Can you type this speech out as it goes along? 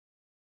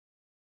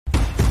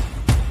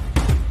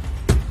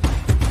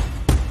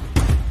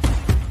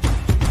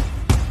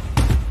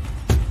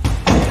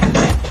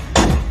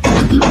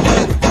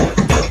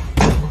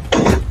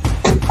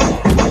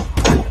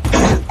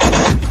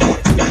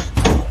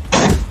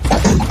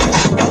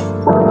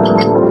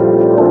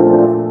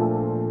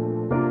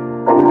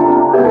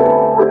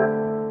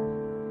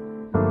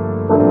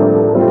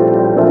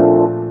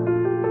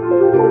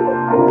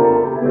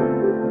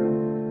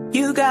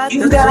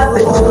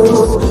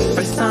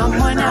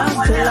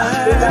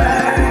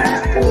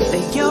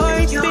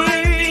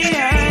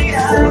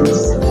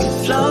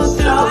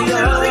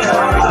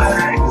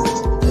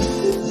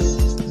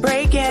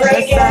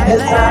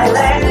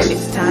silence.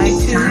 It's time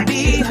to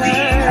be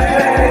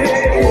heard.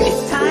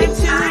 It's time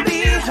to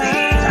be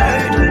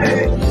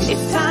heard.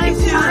 It's time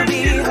to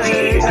be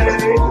heard.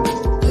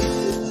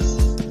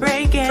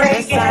 Breaking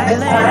the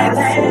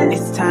silence.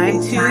 It's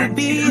time to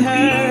be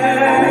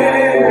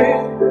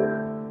heard.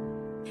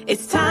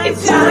 It's time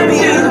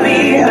to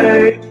be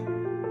heard.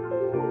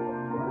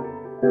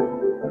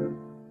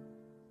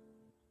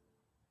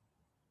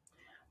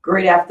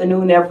 Great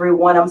afternoon,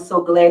 everyone. I'm so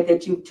glad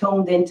that you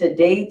tuned in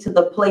today to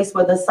the place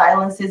where the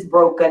silence is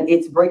broken.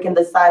 It's Breaking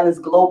the Silence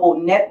Global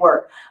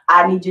Network.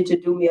 I need you to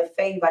do me a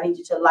favor. I need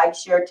you to like,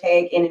 share,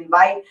 tag, and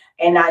invite.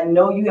 And I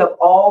know you have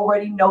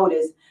already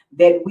noticed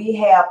that we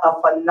have a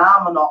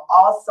phenomenal,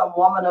 awesome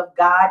woman of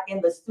God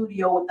in the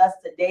studio with us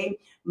today.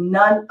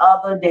 None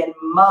other than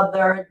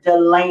Mother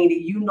Delaney.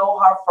 You know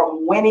her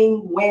from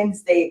Winning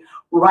Wednesday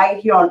right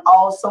here on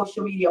all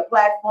social media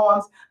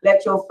platforms.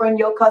 Let your friend,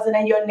 your cousin,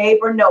 and your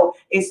neighbor know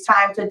it's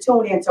time to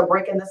tune in to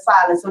Breaking the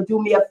Silence. So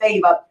do me a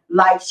favor,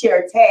 like,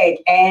 share, tag,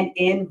 and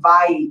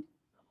invite.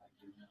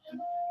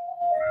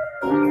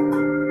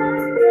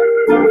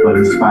 But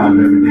in spite of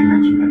everything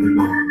that you had to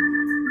go,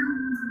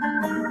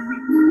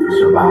 you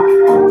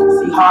survived.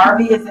 See,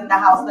 Harvey is in the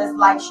house. Let's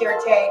like, share,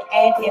 tag,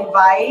 and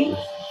invite.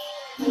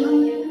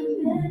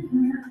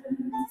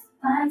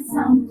 By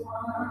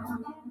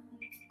someone,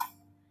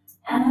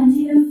 and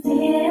you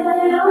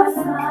feel your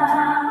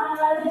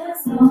side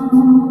is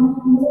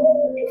home.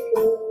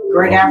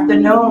 Great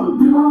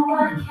afternoon. No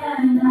one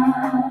can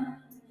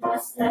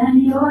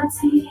understand your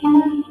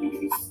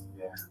tears.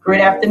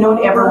 Great afternoon,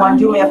 everyone.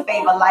 Do me a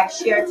favor, like,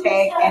 share,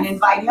 tag, and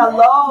invite.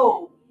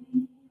 Hello.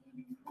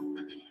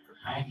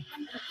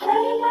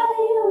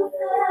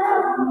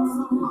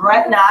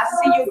 Gretna, I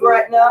see you,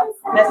 Gretna.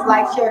 Let's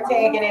like, share,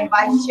 tag, and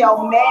invite.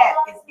 Shell Matt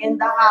is in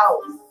the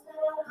house.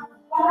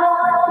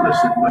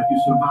 Listen, like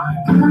you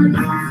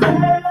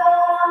survived.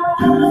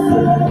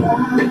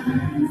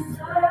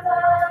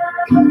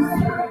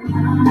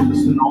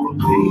 Listen, all the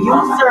pain.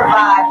 You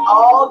survived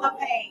all the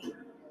pain.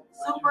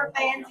 Super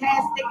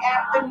fantastic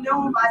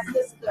afternoon, my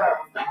sister.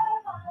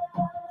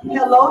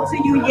 Hello to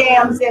you,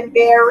 yams and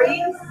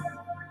berries.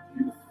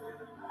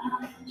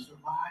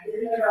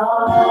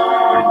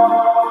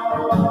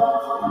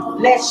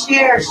 Let's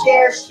share,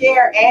 share,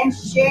 share, and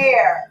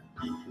share.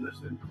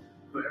 Listen,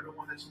 for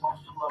everyone that's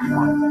lost a loved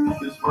one,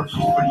 this verse is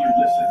for you.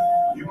 Listen,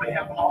 you may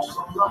have lost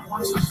some loved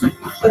ones.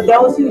 For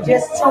those who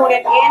just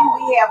tuning in,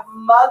 we have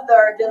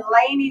Mother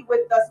Delaney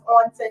with us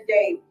on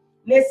today.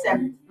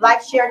 Listen,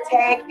 like, share,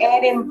 tag,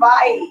 and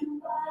invite.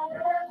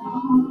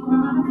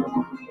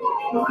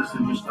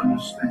 Listen, just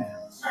understand.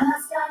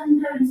 Just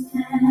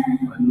understand.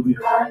 Hallelujah.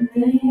 God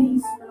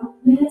makes no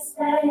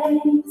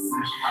mistakes.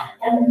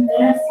 And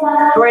there's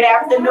life. Great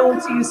afternoon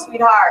to you,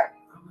 sweetheart.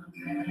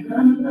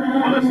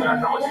 Well, listen, I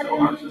know it still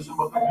hurts. Listen,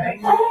 but the pain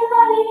hurts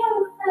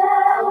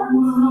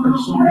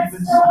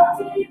so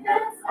deep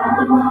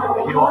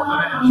inside. You all could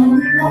ask me. But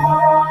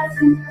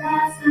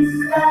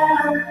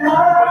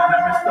in the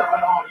midst of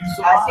it all, you I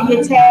survived. see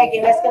you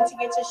tagging. Let's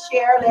continue to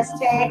share. Let's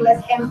tag.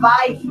 Let's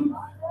invite.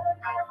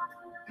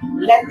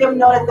 Let them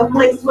know that the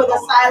place where the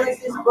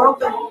silence is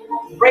broken,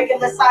 Breaking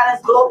the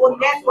Silence Global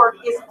Network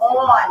is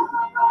on.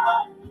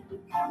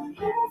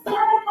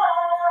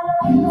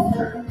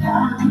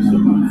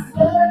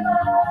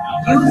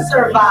 You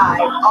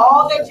survived.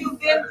 All that you've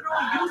been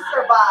through, you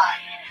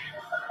survived.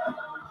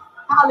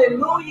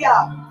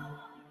 Hallelujah.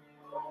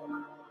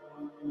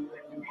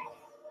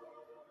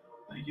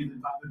 Thank you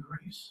by the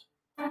grace.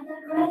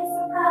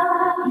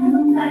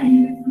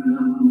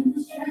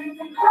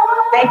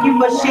 Thank you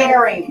for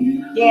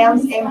sharing,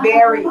 yams and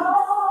berries.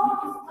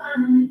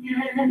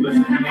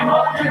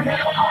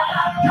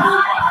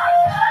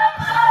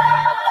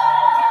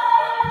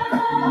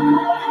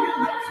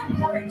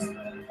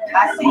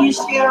 I see you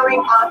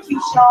sharing,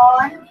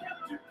 Keyshawn.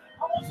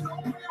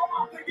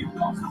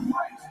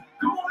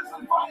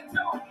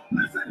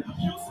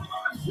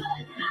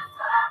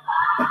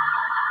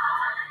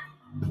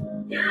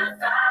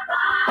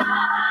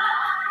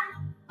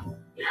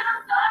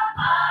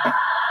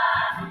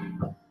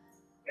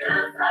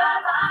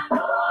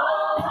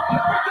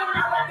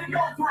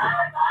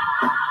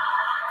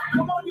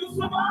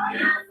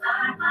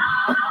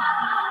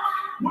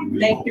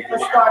 Thank you for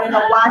starting a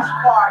watch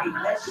party.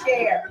 Let's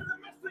share.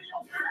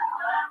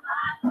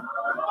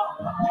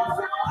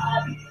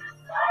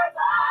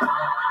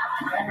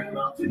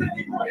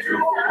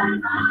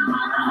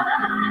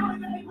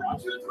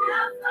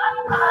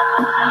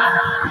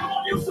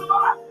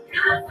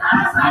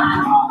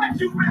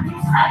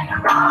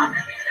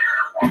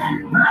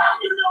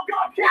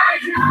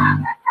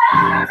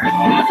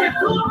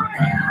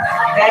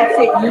 That's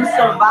it, you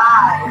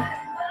survived.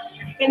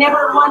 Can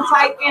everyone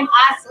type in,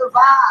 I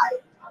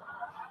survived?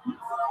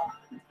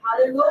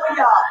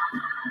 Hallelujah.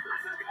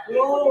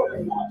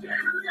 Glory.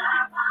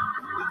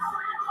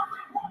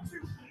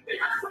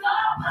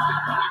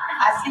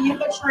 I see you,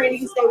 Katrina.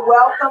 You say,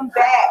 welcome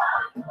back.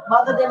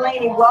 Mother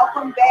Delaney,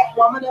 welcome back,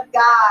 woman of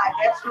God.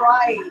 That's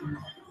right.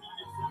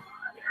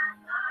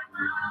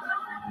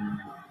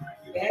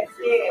 That's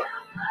it.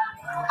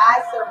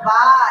 I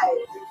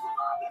survived.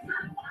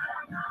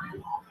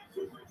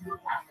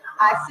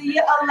 I see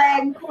you,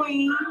 Aladdin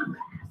Queen.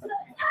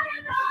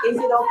 Is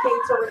it okay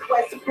to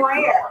request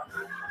prayer?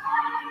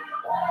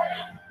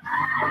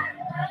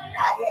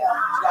 I have a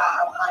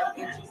job I'm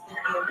interested in,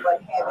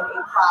 but having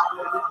a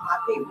problem with my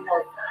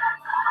paperwork.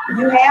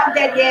 You have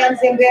that, yams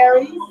and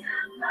berries?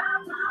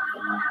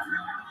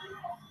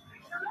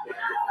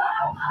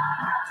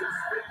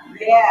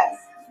 Yes.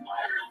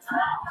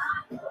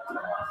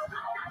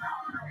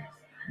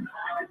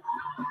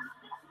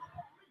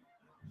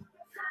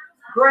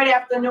 Great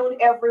afternoon,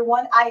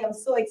 everyone. I am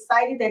so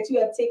excited that you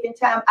have taken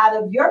time out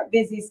of your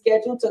busy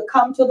schedule to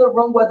come to the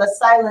room where the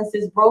silence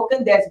is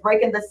broken. That's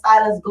Breaking the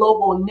Silence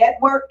Global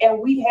Network. And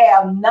we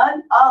have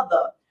none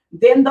other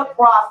than the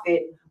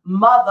prophet,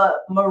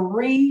 Mother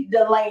Marie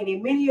Delaney.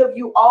 Many of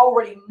you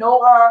already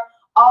know her.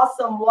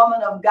 Awesome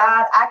woman of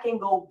God. I can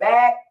go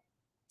back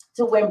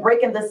to when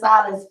Breaking the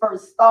Silence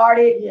first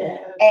started.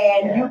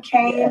 You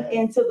came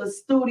into the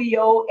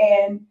studio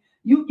and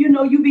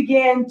you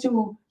began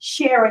to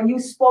share and you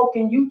spoke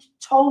and you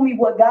told me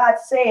what God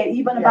said,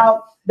 even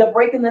about the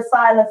Breaking the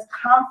Silence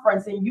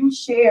conference, and you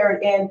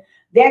shared, and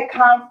that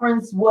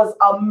conference was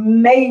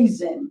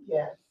amazing.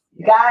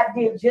 God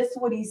did just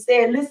what he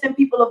said. Listen,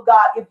 people of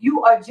God, if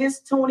you are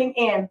just tuning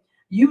in,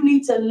 you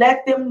need to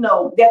let them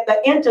know that the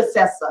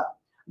intercessor,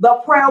 the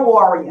prayer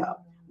warrior,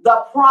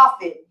 the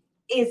prophet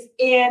is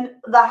in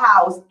the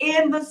house,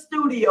 in the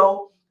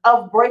studio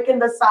of Breaking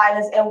the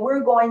Silence, and we're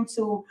going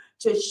to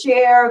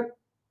share.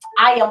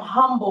 I am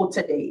humbled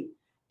today.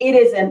 It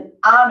is an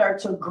honor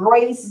to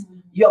grace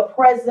your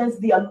presence,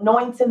 the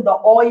anointing, the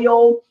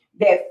oil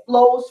that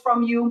flows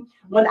from you.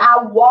 When I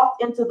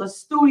walked into the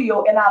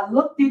studio and I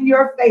looked in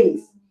your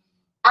face,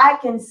 I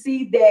can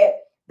see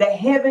that the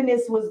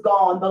heaviness was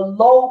gone, the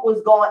load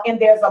was gone, and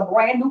there's a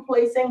brand new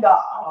place in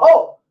God.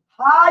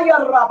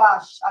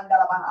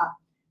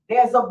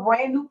 There's a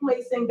brand new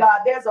place in God.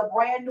 There's a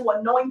brand new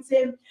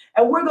anointing.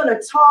 And we're going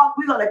to talk.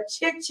 We're going to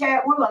chit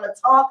chat. We're going to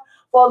talk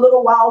for a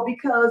little while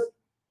because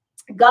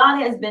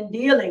God has been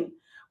dealing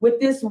with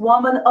this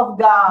woman of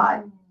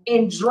God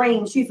in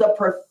dreams. She's a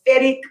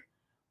prophetic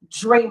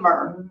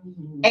dreamer.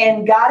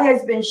 And God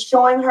has been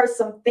showing her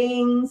some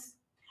things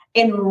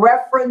in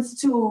reference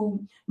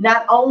to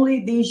not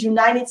only these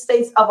United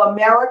States of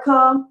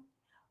America,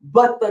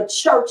 but the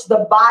church,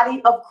 the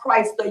body of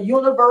Christ, the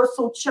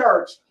universal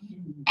church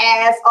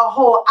as a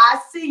whole. I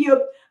see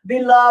you,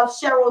 beloved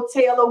Cheryl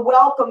Taylor.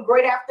 Welcome.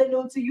 Great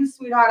afternoon to you,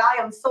 sweetheart. I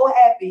am so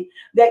happy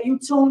that you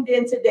tuned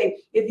in today.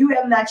 If you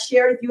have not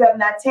shared, if you have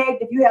not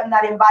tagged, if you have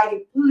not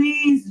invited,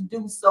 please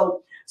do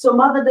so. So,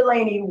 Mother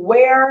Delaney,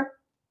 where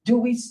do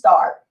we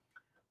start?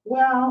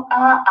 Well,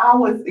 I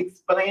was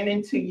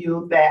explaining to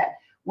you that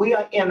we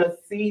are in a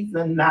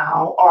season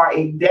now, or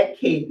a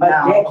decade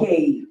now,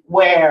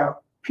 where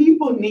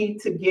people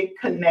need to get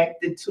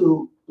connected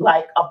to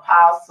like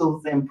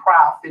apostles and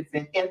prophets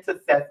and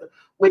intercessors,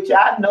 which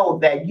I know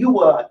that you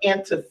were an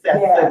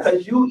intercessor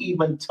because you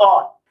even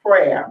taught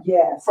prayer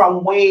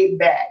from way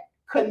back,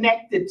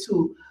 connected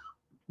to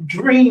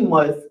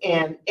dreamers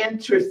and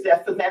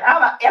intercessors. And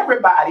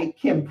everybody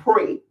can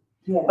pray,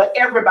 but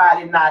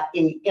everybody not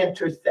an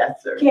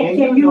intercessor.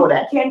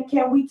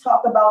 Can we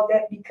talk about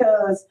that?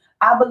 Because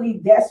I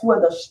believe that's where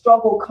the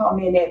struggle come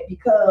in at,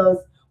 because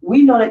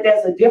we know that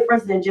there's a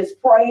difference in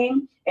just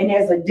praying and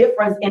there's a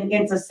difference in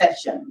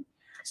intercession.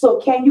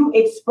 So can you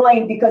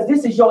explain, because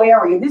this is your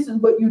area, this is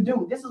what you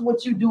do. This is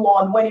what you do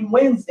on Winning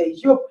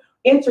Wednesdays. You're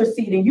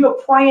interceding, you're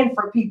praying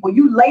for people,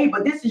 you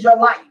labor. This is your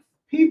life.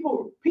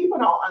 People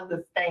don't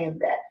understand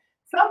that.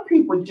 Some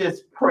people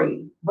just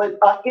pray, but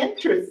an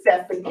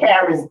intercessor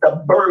carries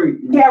the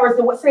burden.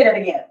 Say that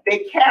again. They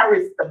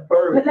carries the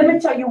burden. Let me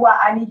tell you why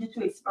I need you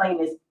to explain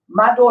this.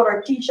 My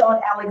daughter,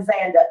 Keyshawn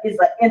Alexander, is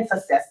an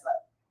intercessor.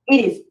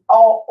 It is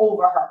all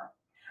over her.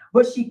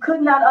 But she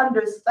could not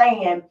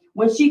understand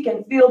when she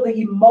can feel the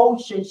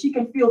emotion. She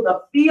can feel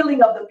the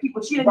feeling of the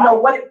people. She didn't know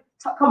what it...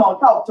 Come on,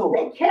 talk to her.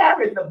 They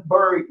carry the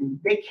burden.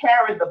 They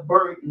carry the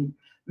burden.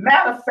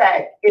 Matter of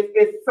fact,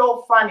 it's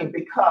so funny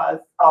because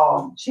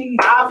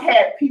I've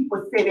had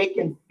people say they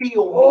can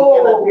feel me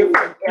in a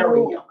different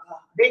area.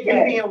 They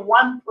can be in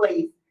one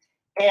place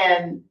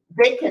and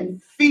they can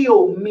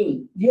feel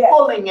me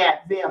pulling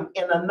at them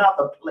in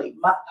another place.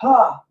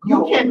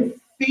 You can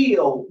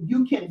feel,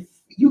 you can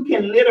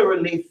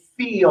literally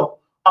feel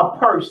a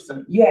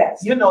person.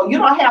 Yes. You know, you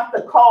don't have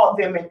to call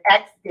them and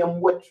ask them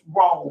what's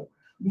wrong.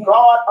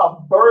 God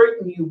will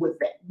burden you with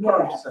that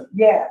person.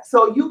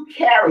 So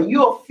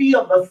you'll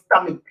feel the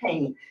stomach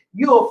pain.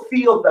 You'll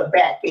feel the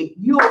backache.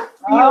 You'll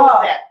feel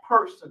that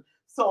person.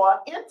 So an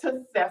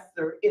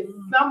intercessor is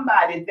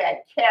somebody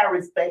that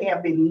carries the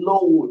heavy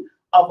load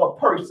of a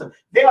person.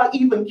 They'll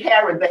even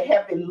carry the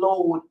heavy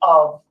load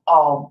of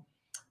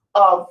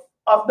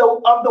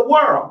the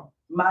world,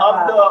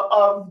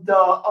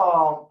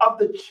 of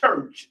the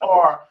church,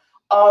 or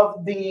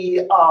of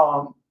the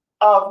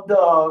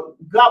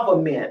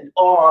government,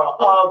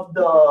 or of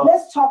the...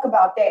 Let's talk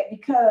about that,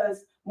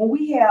 because when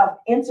we have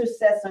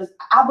intercessors,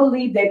 I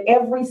believe that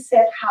every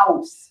set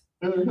house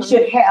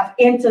should have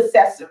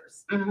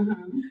intercessors.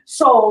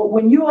 So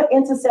when you're an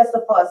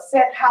intercessor for a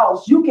set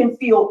house, you can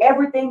feel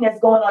everything that's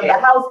going on in the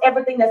house,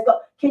 everything that's going.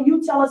 Can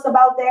you tell us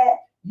about that?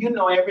 You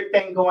know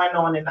everything going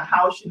on in the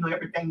house. You know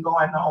everything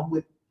going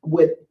on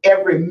with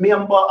every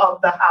member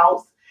of the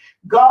house.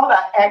 God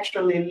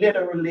actually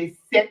literally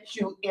set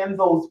you in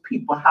those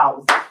people's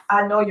houses.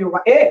 I know you're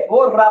right.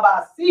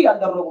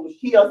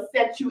 He'll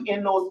set you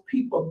in those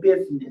people's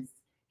business.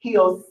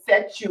 He'll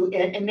set you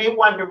in, and they're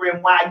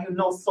wondering why you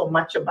know so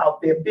much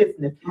about their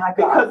business.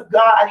 Because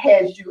God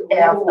has you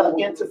as an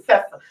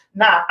intercessor.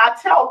 Now, I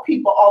tell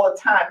people all the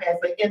time, as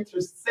an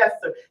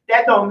intercessor,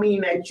 that don't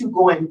mean that you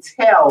go and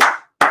tell them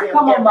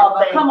Come on,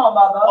 mother.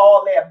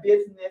 All their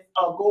business,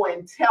 or go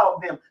and tell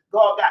them,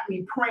 God got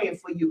me praying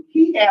for you.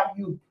 He have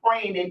you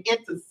praying and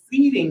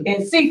interceding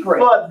in secret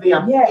for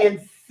them,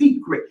 in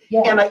secret.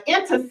 Yes. And an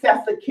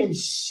intercessor can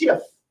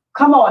shift.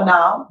 Come on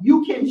now.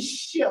 You can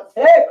shift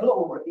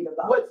glory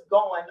what's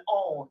going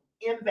on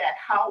in that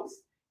house,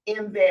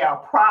 in their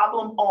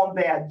problem, on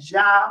their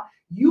job.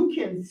 You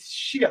can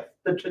shift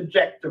the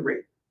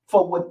trajectory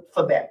for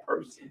that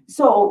person.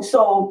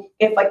 So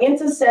if an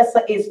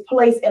intercessor is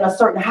placed in a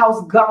certain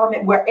house,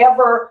 government,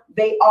 wherever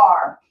they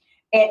are,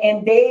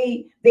 and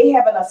they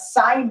have an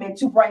assignment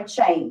to bring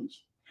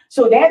change.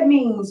 So that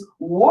means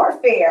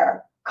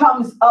warfare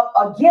comes up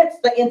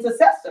against the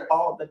intercessor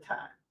all the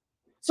time.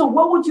 So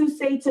what would you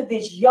say to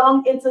this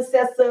young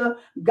intercessor?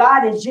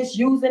 God is just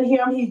using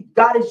him.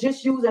 God is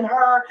just using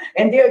her,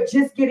 and they're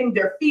just getting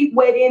their feet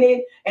wet in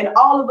it. And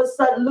all of a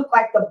sudden look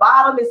like the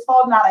bottom is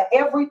falling out of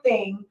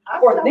everything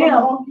for them.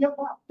 Don't give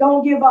up.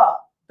 Don't give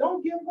up.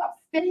 Don't give up.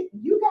 Stay.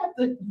 You got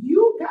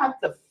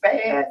to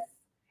fast.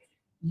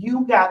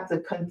 You got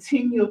to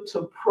continue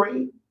to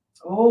pray.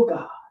 Oh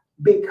God.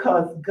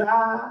 Because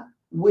God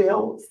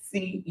will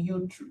see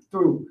you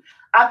through.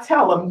 I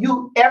tell them,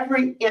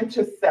 every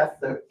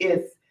intercessor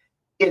is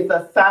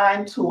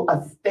assigned to a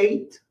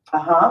state,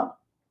 a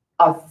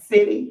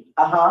city,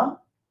 a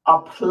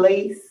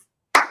place,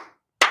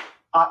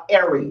 an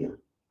area.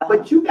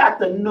 But you got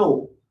to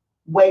know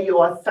where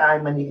your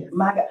assignment is.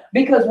 My God.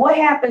 Because what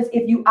happens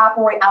if you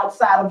operate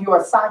outside of your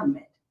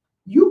assignment?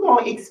 You're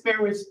going to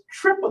experience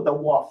triple the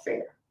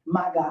warfare.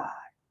 My God.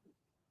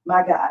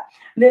 My God.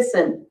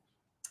 Listen.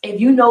 If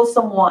you know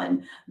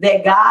someone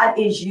that God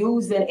is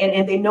using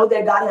and they know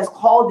that God has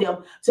called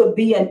them to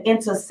be an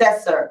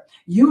intercessor,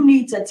 you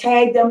need to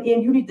tag them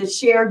in. You need to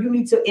share. You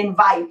need to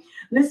invite.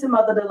 Listen,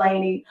 Mother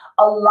Delaney,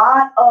 a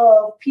lot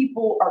of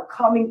people are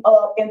coming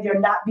up and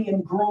they're not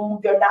being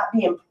groomed. They're not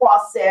being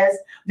processed.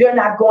 They're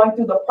not going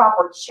through the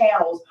proper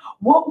channels.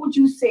 What would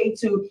you say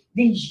to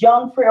these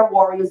young prayer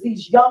warriors,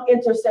 these young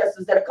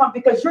intercessors that are coming?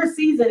 Because you're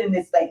seasoned in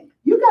this thing.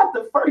 You got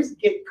to first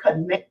get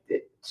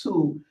connected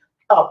to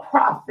a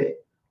prophet.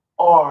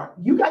 Or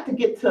you got to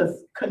get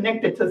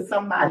connected to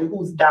somebody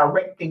who's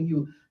directing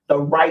you the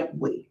right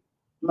way.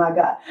 My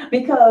God.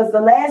 Because the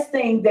last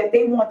thing that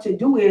they want to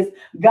do is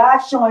God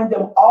showing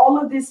them all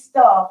of this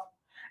stuff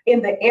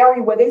in the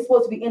area where they're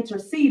supposed to be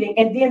interceding,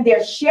 and then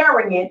they're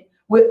sharing it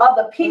with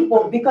other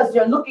people because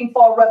they're looking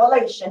for a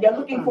revelation. They're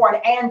looking for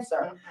an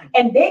answer.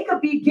 And they could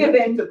be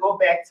given to go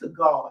back to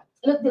God.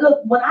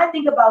 Look, when I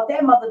think about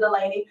that, Mother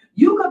Delaney,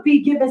 you could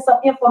be giving some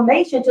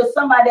information to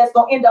somebody that's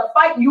going to end up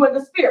fighting you in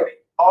the spirit.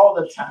 All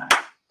the time.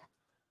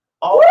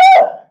 All the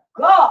time.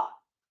 God.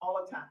 All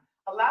the time.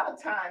 A lot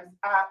of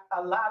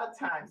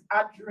times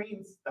I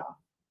dream stuff,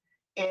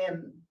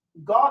 and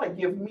God will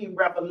give me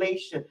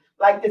revelation.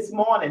 Like this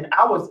morning,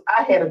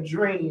 I had a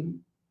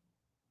dream,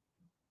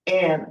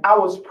 and I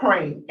was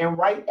praying, and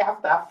right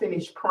after I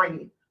finished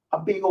praying, a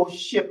big old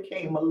ship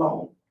came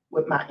along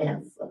with my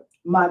answer.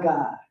 My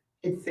God.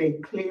 It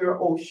said Clear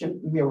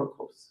Ocean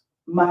Miracles.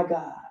 My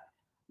God.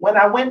 When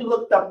I went and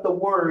looked up the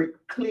word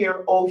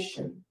clear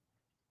ocean,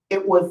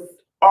 it was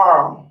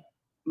oil.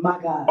 My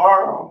God.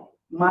 Oil.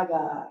 My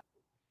God.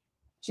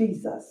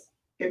 Jesus.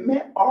 It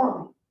meant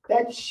oil.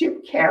 That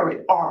ship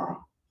carried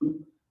oil.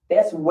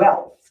 That's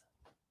wealth.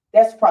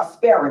 That's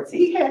prosperity.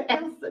 He had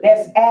answered.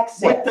 That's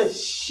access. With the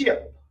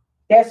ship.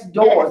 That's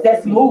doors.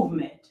 That's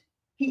movement.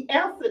 He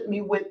answered me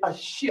with a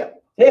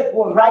ship. Right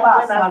when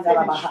I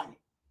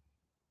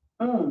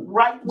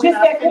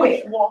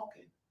finished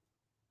walking.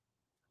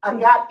 I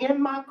got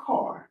in my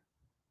car,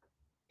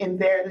 and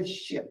there the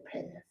ship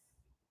passed.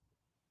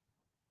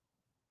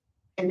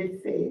 And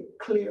it said,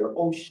 Clear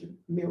Ocean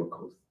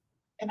Miracles.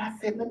 And I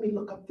said, let me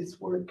look up this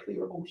word,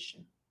 clear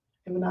ocean.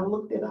 And when I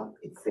looked it up,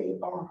 it said,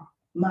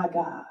 my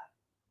God.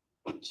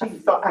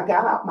 So I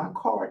got out my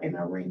car and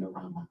I ran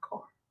around my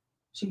car.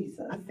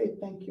 Jesus. I said,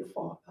 thank you,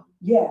 Father.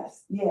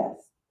 Yes, yes.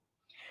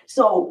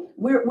 So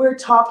we're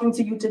talking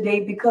to you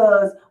today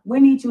because we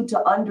need you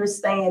to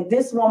understand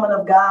this woman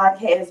of God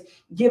has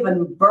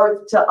given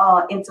birth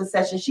to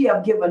intercession. She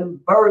have given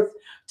birth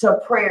to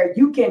prayer.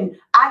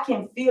 I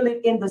can feel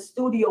it in the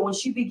studio when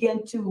she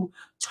began to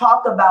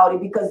talk about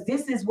it, because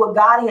this is what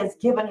God has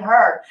given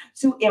her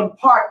to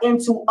impart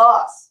into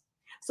us.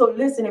 So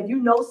listen, if you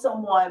know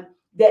someone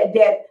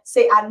that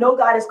say, I know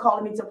God is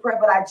calling me to pray,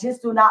 but I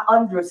just do not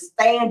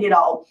understand it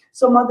all.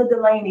 So Mother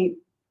Delaney,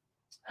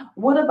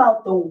 what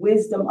about the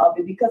wisdom of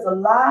it? Because a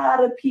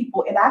lot of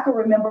people, and I can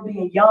remember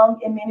being young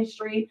in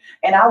ministry,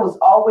 and I was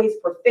always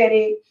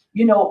prophetic,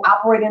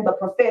 operating the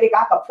prophetic.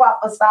 I could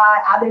prophesy.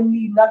 I didn't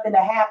need nothing to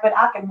happen.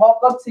 I can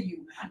walk up to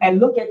you and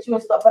look at you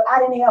and stuff, but I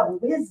didn't have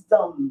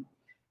wisdom.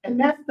 And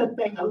that's the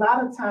thing. A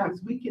lot of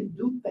times we can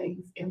do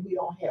things and we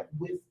don't have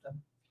wisdom.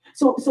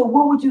 So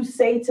what would you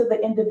say to the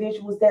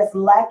individuals that's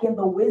lacking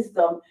the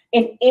wisdom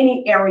in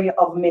any area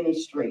of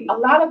ministry? A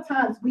lot of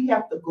times we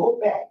have to go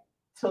back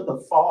to the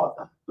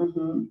Father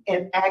Mm-hmm.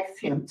 and ask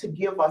him to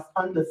give us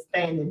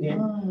understanding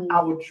in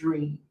our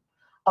dream.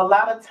 A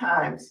lot of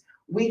times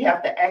we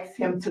have to ask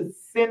him to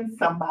send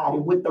somebody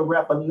with the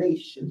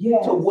revelation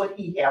Yes. to what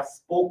he has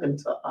spoken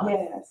to us.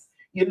 Yes.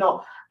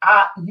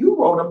 You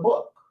wrote a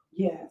book,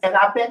 Yes. and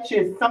I bet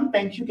you some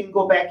things you can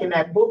go back in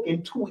that book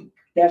and tweak.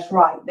 That's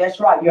right. That's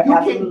right. You're You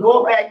absolutely can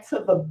go right. back to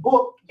the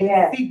book and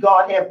Yes. see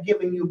God have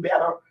given you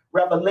better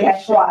revelation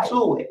That's right.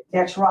 to it.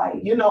 That's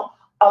right.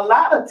 A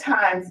lot of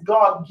times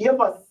God give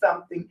us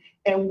something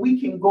and we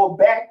can go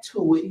back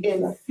to it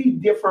and Jesus. see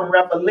different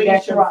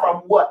revelation right. from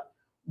what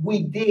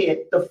we did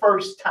the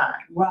first time.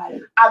 Right.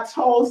 I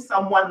told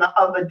someone the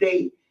other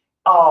day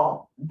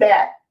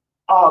that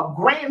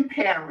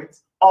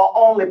grandparents are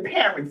only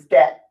parents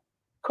that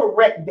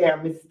correct their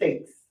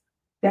mistakes.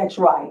 That's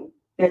right.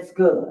 That's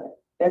good.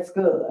 That's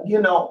good.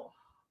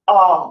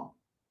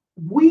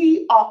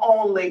 We are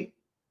only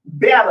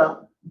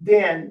better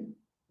than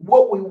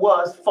what we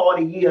was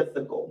 40 years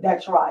ago.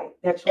 That's right.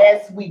 That's right.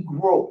 As we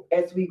grow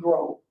As we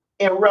grow.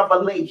 in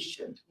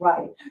revelation.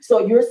 Right.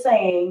 So you're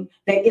saying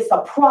that it's a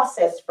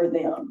process for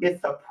them.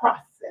 It's a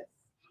process.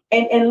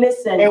 And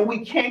listen. And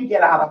we can't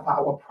get out of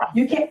our process.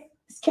 You can't.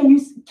 Can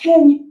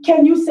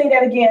you say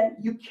that again?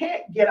 You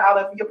can't get out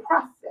of your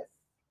process.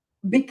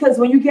 Because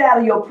when you get out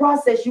of your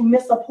process, you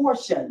miss a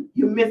portion.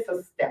 You miss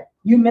a step.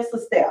 You miss a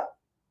step.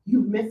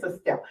 You miss a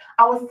step.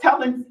 I was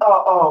telling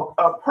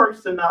a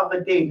person the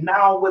other day,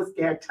 now was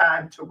their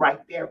time to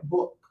write their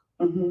book.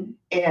 Mm-hmm.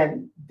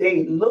 And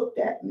they looked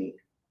at me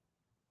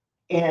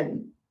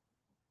and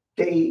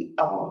they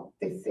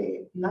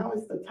said, now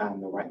is the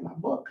time to write my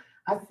book.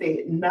 I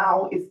said,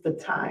 now is the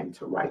time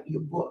to write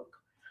your book.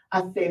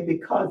 I said,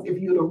 because if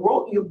you'd have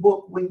wrote your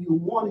book when you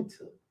wanted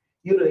to,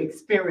 you'd have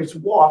experienced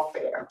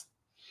warfare.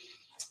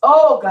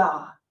 Oh,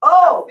 God.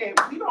 Oh. I said,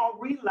 we don't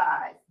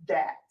realize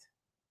that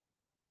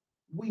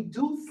we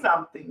do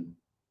something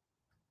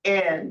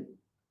and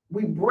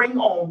we bring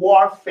on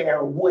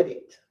warfare with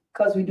it.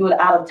 Because we do it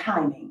out of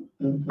timing,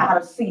 out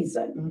of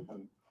season.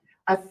 Mm-hmm.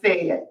 I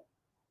said,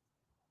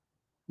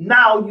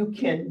 now you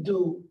can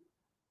do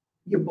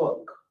your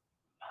book.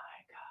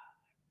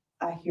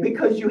 My God. I hear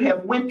because you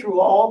have went through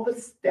all the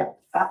steps.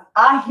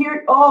 I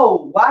hear,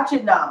 oh, watch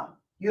it now.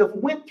 You have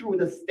went through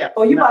the steps.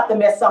 Oh, you now. about to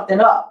mess something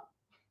up.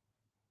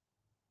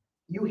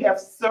 You have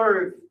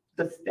served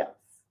the steps.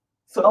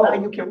 So now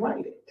you can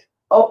write it.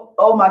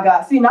 Oh my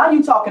God. See, now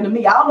you talking to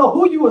me. I don't know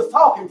who you was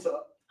talking to.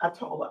 I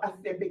told her, I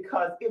said,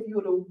 because if you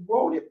would have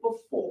wrote it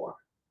before,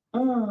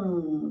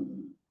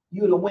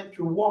 you'd have went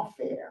through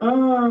warfare.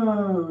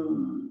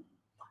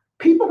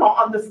 People don't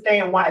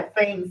understand why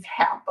things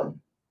happen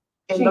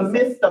in the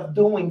midst of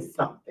doing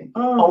something,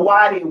 or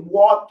why they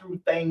walk through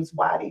things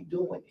while they're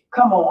doing it.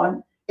 Come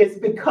on. It's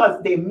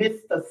because they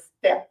missed a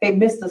step. They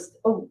missed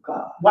oh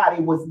God. While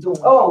they was doing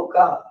oh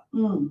God.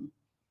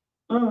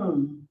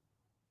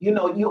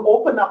 You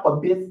open up a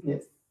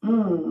business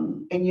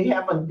and you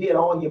haven't did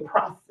all your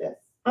process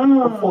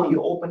before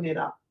you open it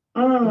up.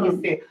 And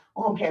you say,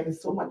 oh, I'm having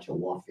so much of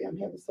warfare. I'm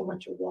having so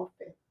much of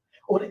warfare.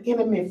 Or the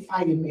enemy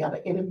fighting me, or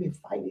the enemy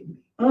fighting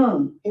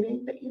me. It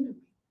ain't the enemy.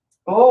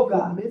 Oh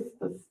God. You missed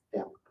the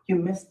step. You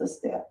missed the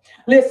step.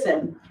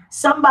 Listen,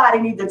 somebody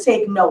need to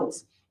take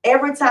notes.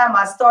 Every time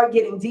I start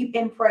getting deep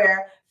in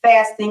prayer,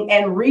 fasting,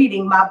 and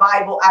reading my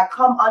Bible, I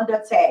come under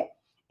attack.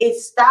 It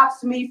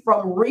stops me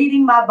from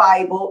reading my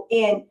Bible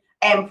and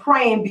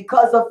praying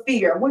because of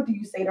fear. What do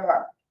you say to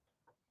her?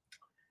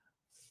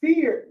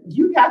 Fear.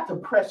 You got to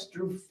press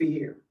through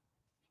fear.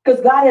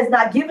 Because God has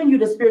not given you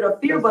the spirit of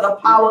fear, but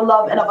of power,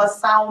 love, and of a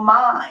sound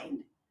mind.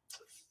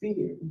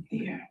 Fear.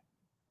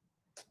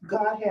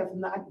 God has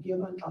not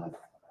given us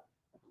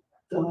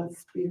the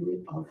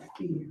spirit of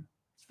fear.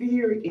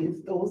 Fear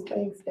is those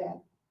things that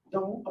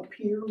don't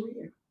appear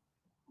real.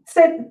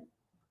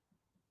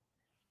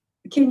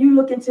 Can you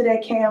look into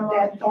that camera?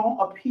 That don't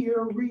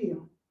appear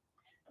real.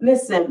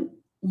 Listen,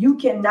 you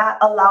cannot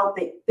allow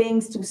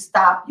things to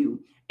stop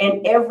you.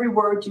 And every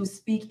word you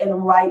speak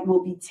and write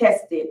will be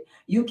tested.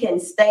 You can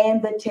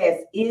stand the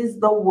test. Is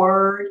the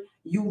word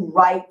you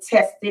write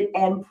tested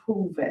and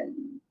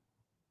proven?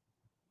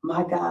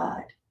 My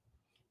God.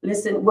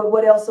 Listen,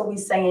 what else are we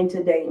saying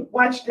today?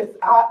 Watch this.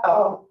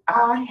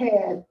 I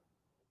had,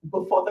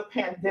 before the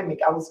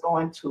pandemic, I was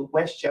going to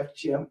West Jeff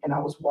Gym and I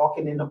was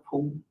walking in the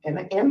pool. And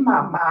in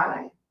my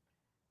mind,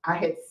 I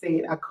had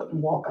said I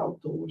couldn't walk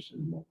outdoors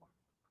anymore.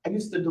 I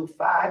used to do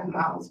 5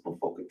 miles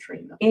before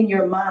Katrina. In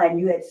your mind,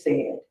 you had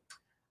said.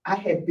 I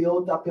had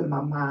built up in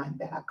my mind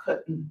that I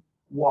couldn't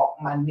walk.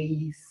 My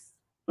knees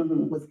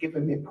was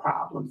giving me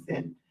problems.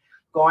 And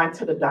going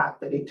to the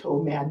doctor, they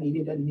told me I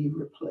needed a knee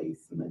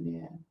replacement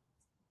and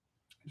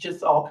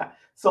just all kinds.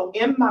 So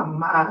in my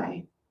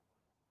mind,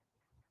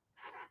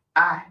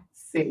 I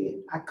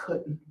said I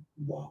couldn't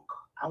walk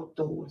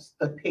outdoors.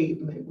 The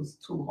pavement was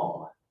too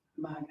hard.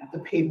 My God. The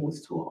pavement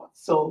was too hard.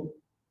 So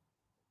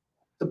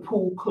the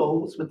pool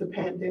closed with the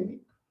pandemic.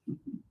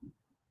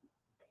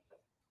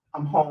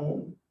 I'm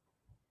home.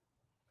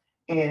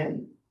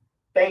 And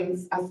I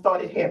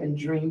started having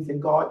dreams,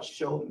 and God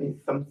showed me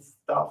some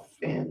stuff,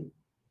 and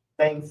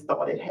things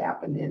started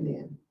happening.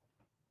 And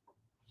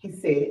he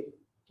said,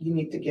 you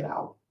need to get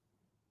out.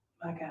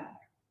 My God.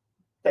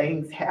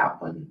 Things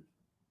happened.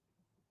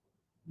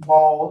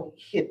 Wall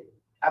hit.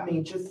 I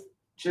mean, just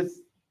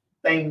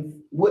things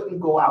wouldn't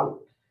go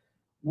out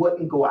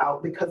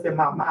because in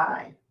my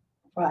mind,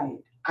 right,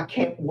 I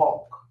can't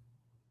walk.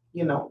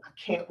 I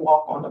can't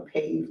walk on the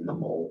pavement no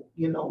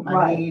more.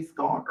 My knees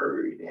gonna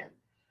hurt and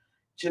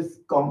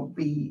just gonna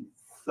be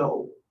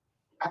so.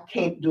 I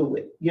can't do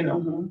it.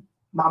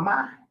 My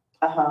mind.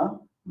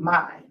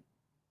 Mind.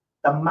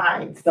 The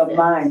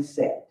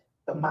mindset.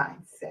 The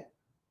mindset.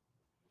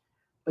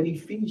 But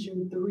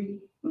Ephesians 3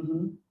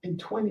 and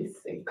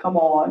 26. Come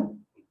on.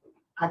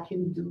 I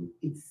can do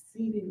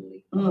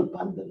exceedingly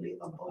abundantly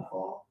above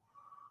all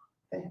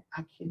that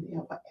I can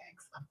ever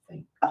ask or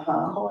think.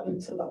 According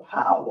to the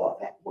power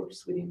that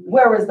works within me.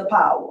 Where is the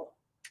power?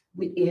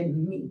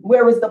 Within me.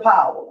 Where is the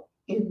power?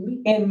 In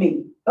me. In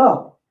me.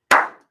 Oh.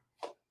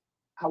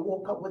 I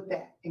woke up with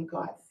that, and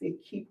God said,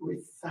 keep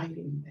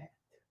reciting that.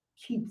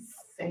 Keep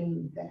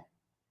saying that.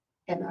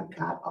 And I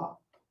got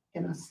up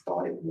and I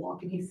started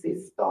walking. He said,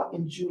 start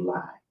in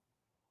July.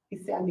 He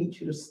said, I need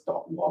you to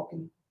start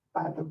walking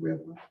by the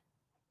river.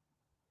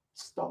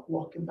 Start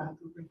walking by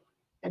the river.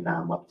 And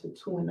now I'm up to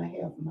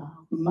 2.5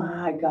 miles.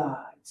 My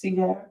God. See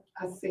there?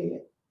 I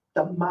said,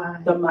 our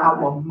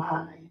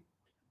mind.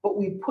 But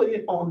we put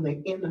it on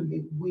the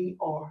enemy. We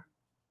are.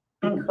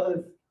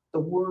 Because the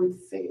word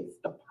says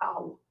the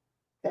power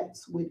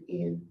that's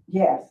within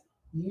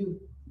you.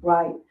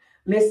 Right.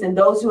 Listen,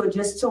 those who are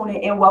just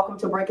tuning in, welcome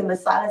to Breaking the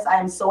Silence. I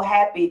am so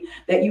happy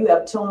that you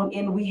have tuned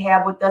in. We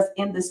have with us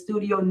in the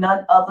studio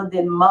none other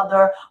than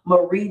Mother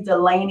Marie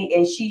Delaney,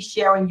 and she's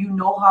sharing. You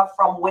know her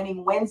from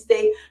Winning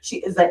Wednesday. She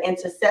is an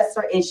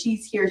intercessor, and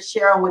she's here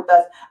sharing with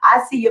us.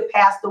 I see you,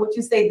 Pastor. What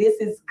you say? This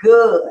is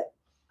good.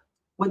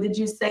 What did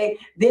you say?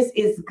 This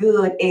is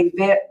good. A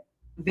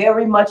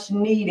very much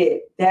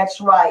needed.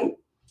 That's right.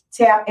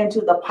 Tap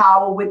into the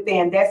power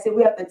within. That's it.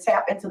 We have to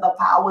tap into the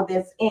power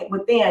that's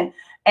within.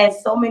 And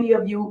so many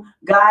of you,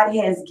 God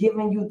has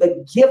given you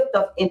the gift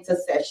of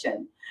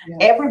intercession. Yes.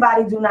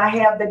 Everybody do not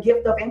have the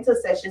gift of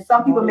intercession.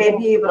 Some people may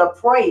be able to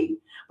pray,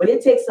 but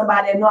it takes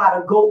somebody that know how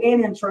to go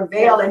in and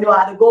travail and know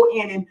how to go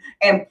in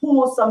and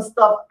pull some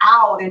stuff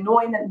out and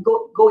knowing that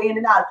go in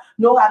and out,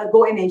 know how to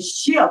go in and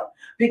shift.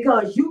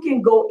 Because you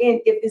can go in,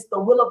 if it's the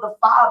will of the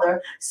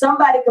Father,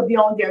 somebody could be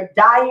on their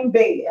dying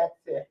bed,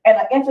 and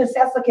an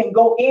intercessor can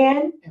go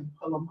in and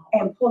pull them out.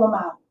 And pull them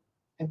out.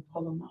 And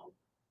pull them out.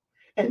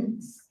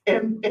 And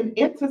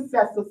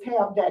intercessors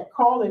have that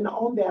calling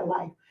on their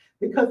life.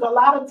 Because a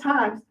lot of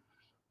times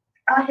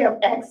I have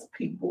asked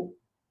people,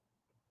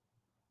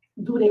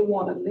 do they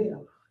want to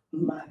live?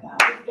 My God.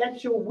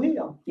 That's your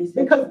will.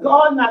 Because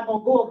God's not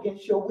going to go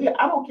against your will.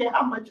 I don't care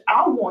how much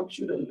I want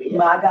you to live.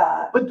 My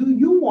God. But do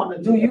you want to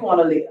live? Do you want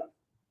to live?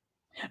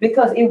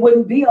 Because it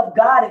wouldn't be of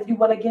God if you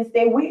went against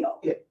their will.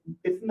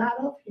 It's not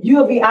of Him.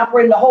 You'll be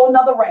operating a whole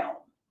nother realm.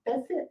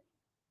 That's it.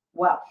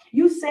 Wow.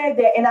 You said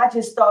that, and I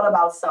just thought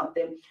about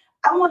something.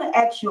 I want to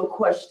ask you a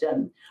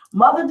question.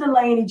 Mother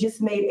Delaney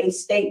just made a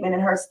statement,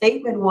 and her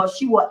statement was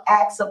she will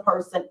ask a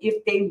person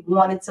if they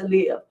wanted to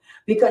live,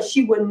 because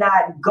she would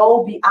not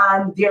go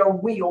beyond their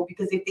will,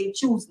 because if they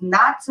choose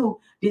not to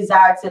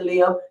desire to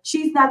live,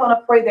 she's not going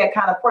to pray that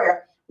kind of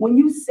prayer. When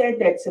you said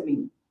that to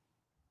me,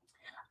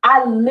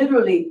 I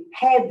literally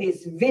had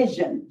this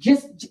vision,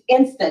 just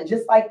instant,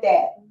 just like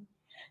that.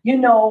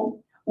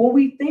 When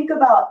we think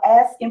about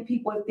asking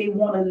people if they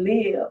want to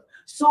live,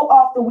 so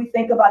often we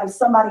think about if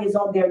somebody is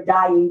on their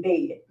dying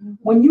bed.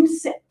 When you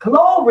say,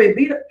 glory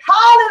be to,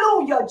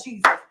 hallelujah,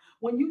 Jesus.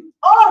 When you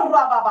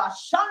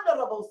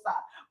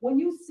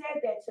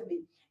said that to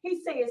me,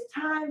 he said it's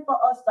time for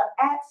us to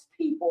ask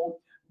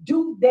people,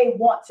 do they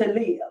want to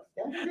live?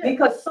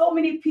 Because so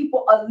many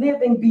people are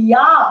living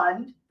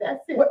beyond.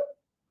 That's it.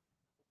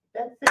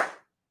 That's it.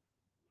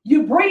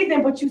 You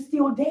breathing, but you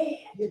still dead.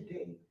 You're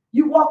dead.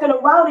 You walking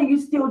around and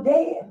you still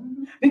dead,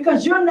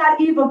 because you're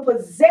not even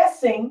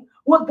possessing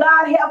what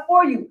God had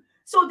for you.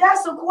 So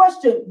that's a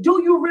question.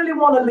 Do you really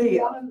want to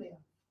live?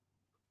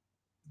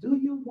 Do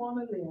you want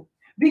to live?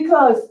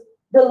 Because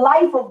the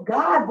life of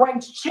God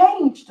brings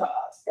change to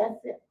us.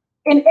 That's it.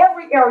 In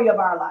every area of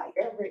our life.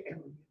 Every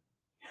area.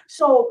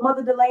 So,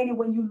 Mother Delaney,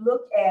 when you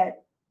look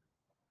at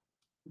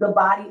the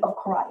body of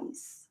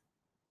Christ,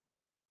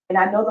 and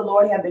I know the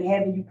Lord have been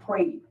having you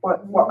pray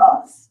for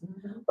us,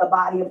 the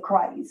body of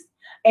Christ.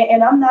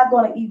 And I'm not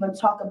going to even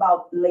talk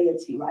about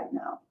laity right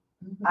now.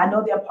 Mhm. I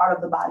know they're part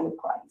of the body of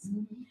Christ.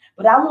 Mhm.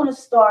 But I want to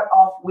start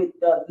off with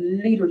the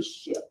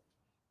leadership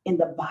in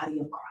the body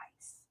of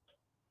Christ.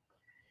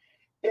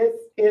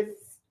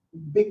 It's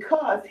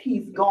because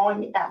he's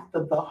going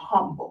after the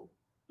humble,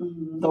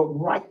 Mhm. the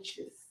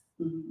righteous,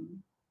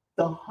 Mhm.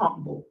 the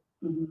humble,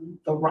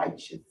 Mhm. the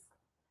righteous.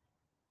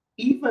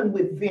 Even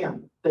with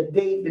them, the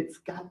David's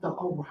got to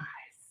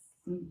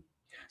arise.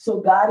 So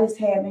God is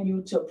having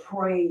you to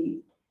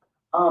pray,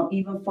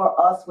 even for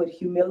us with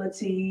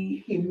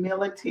humility.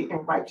 Humility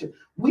and righteous.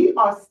 We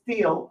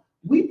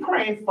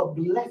praying for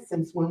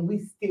blessings when we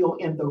still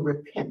in the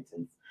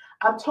repentance.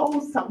 I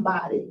told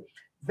somebody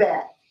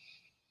that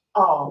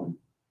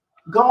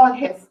God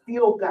has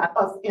still got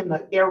us in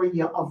the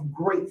area of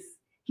grace.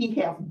 He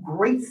has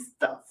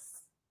graced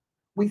us.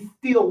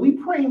 We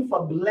praying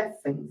for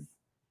blessings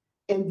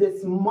in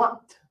this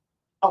month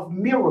of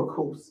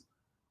miracles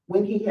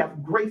when he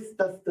have graced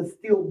us to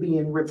still be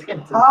in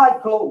repentance. I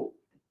go.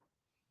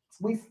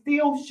 We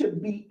still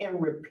should be in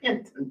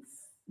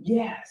repentance.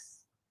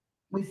 Yes.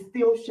 We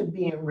still should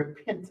be in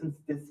repentance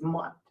this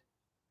month.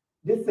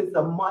 This is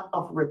a month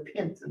of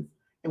repentance,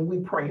 and we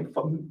praying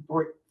for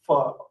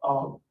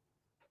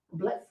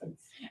blessings.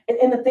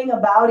 And the thing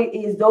about it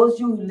is, those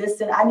you who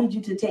listen, I need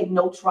you to take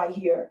notes right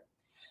here.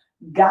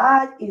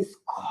 God is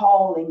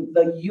calling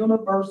the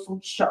universal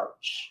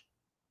church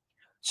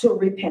to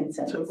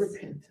repentance. To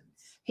repentance.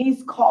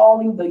 He's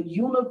calling the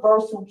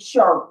universal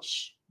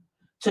church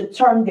to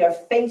turn their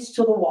face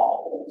to the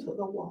wall. To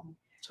the wall.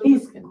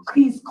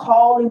 He's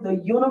calling the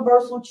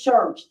universal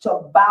church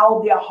to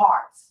bow their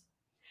hearts.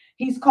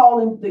 He's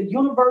calling the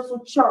universal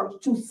church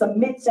to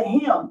submit to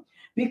him,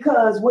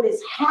 because what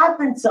has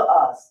happened to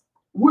us,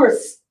 we're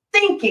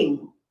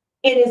stinking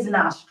in his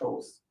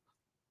nostrils.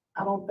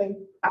 I don't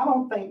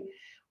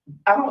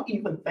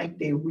even think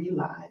they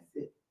realize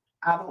it.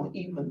 I don't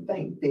even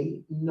think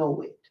they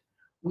know it.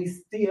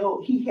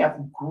 He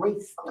have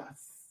graced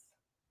us.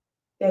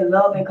 Their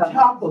love and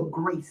compassion. God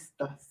graced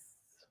us.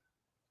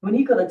 When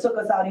he could have took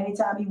us out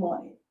anytime he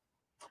wanted.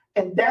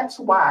 And that's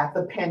why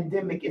the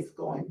pandemic is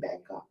going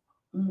back up.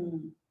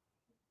 Mm.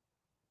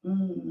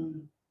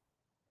 Mm.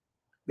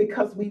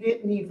 Because we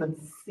didn't even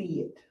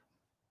see it.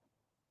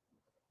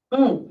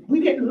 Mm. We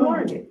didn't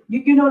learn it.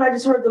 You know what I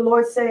just heard the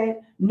Lord say?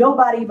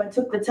 Nobody even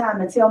took the time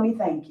to tell me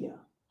thank you.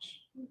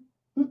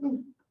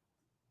 Mm-mm.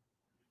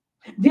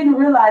 Didn't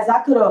realize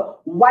I could have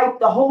wiped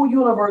the whole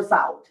universe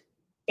out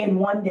in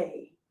one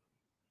day.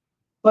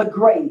 But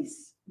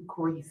grace.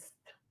 Graced.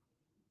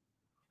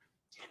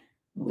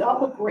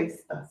 Double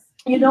graced us.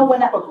 You know,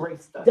 when double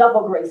graced us.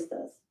 Double graced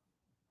us.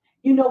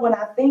 You know, when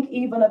I think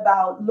even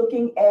about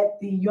looking at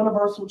the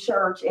universal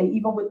church, and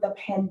even with the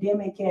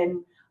pandemic,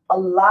 and a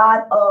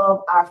lot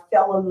of our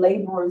fellow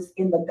laborers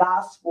in the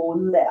gospel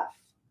left.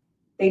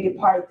 They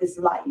departed this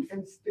life.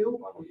 And still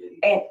want to leave.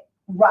 And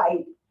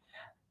right.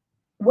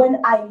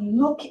 When I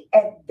look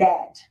at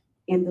that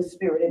in the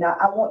spirit, and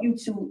I want you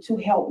to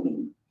help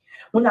me.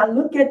 When I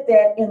look at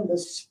that in the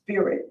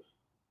spirit,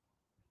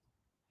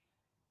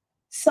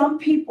 some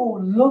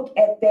people look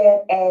at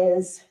that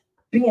as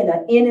being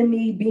an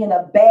enemy, being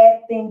a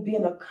bad thing,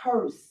 being a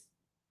curse.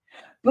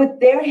 But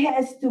there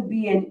has to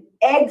be an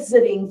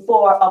exiting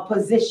for a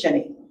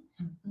positioning.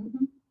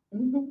 Mm-hmm.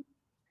 Mm-hmm.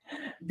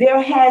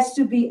 There has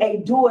to be a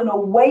doing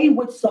away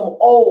with some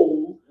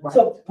old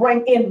to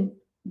bring in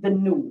the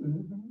new.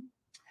 Mm-hmm.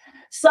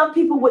 Some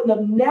people wouldn't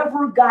have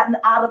never gotten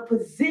out of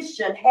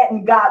position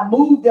hadn't God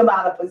moved them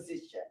out of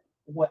position.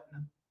 What?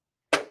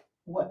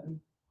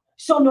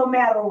 So no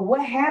matter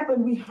what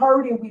happened, we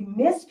hurt and we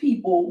miss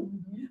people,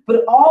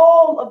 but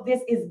all of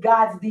this is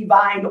God's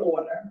divine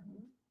order.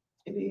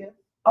 It is.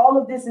 All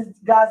of this is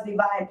God's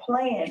divine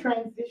plan.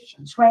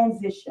 Transition.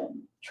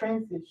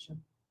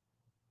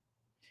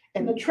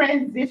 And the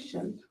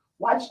transition,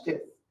 watch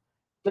this.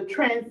 The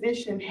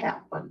transition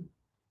happened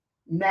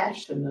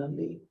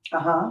nationally.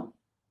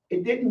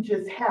 It didn't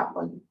just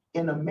happen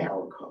in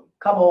America.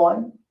 Come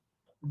on.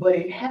 But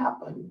it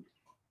happened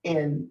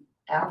in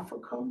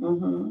Africa.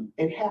 Mm-hmm.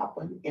 It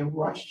happened in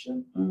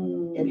Russia.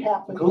 Mm-hmm. It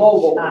happened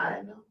global. In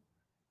China.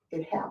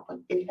 It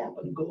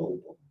happened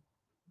global.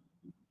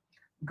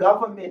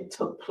 Government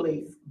took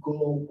place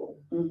global.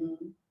 Mm-hmm.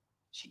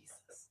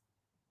 Jesus.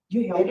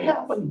 It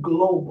happened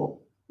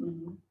global.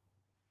 Mm-hmm.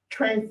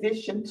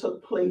 Transition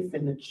took place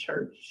in the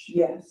church.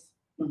 Yes.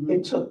 Mm-hmm.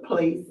 It took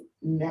place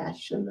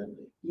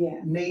nationally.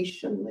 Yes.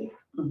 Nationally.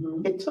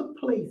 Mm-hmm. It took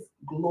place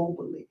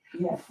globally.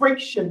 Yes.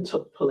 Friction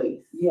took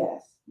place.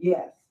 Yes.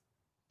 Yes.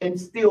 And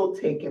still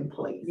taking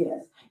place.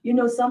 Yes. You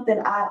know something,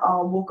 I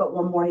woke up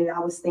one morning and I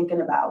was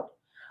thinking about,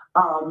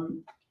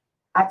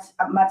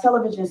 my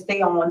television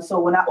stay on, so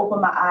when I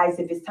open my eyes,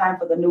 if it's time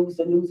for the news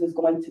is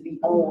going to be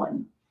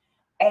on.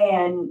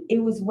 And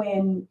it was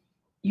when,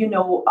 you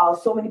know,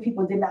 so many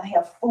people did not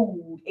have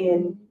food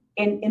in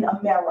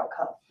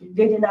America.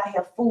 They did not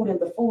have food, and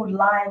the food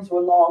lines were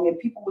long, and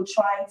people were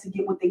trying to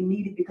get what they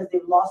needed because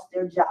they lost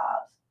their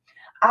jobs.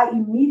 I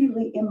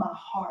immediately in my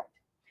heart,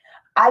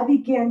 I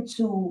began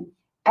to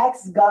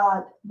asked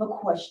God the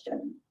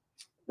question.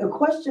 The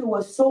question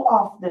was so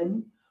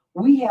often,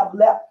 we have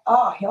left,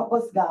 help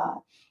us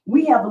God.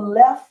 We have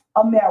left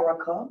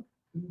America.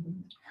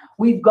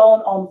 We've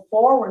gone on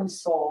foreign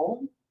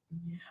soil.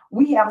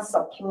 We have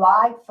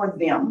supplied for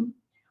them.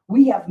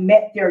 We have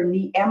met their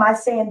need. Am I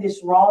saying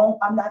this wrong?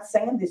 I'm not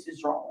saying this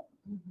is wrong.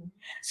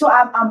 So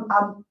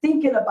I'm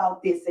thinking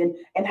about this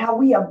and how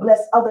we have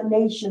blessed other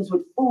nations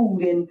with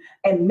food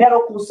and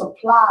medical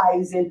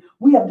supplies, and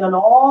we have done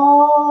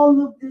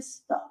all of this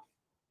stuff.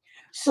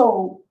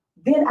 So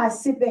then I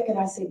sit back and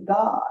I say,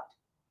 God,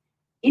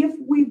 if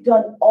we've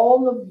done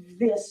all of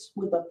this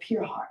with a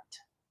pure heart,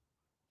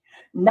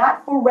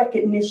 not for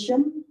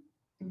recognition,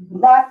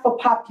 not for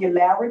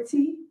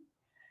popularity,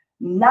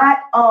 not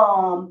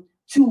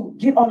to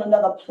get on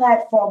another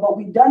platform, but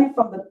we've done it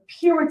from the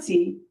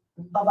purity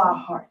of our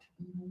heart.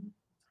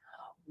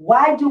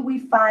 Why do we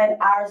find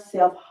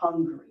ourselves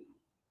hungry?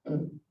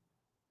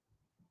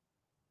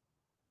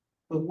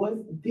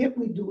 But did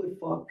we do it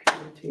for a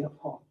purity of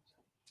heart?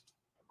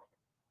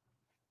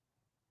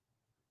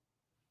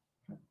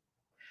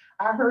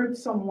 I heard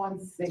someone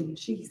say,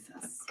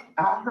 Jesus.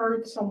 I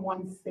heard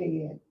someone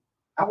say it.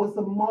 I was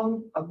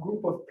among a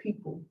group of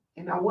people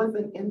and I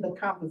wasn't in the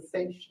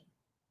conversation.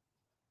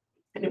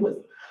 And it was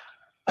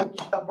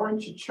a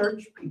bunch of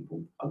church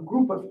people, a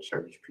group of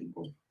church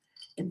people.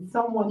 And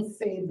someone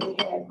said they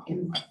had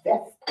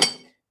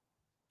invested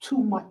too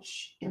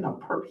much in a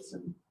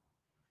person.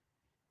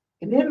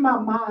 And in my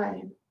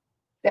mind,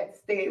 that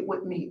stayed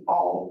with me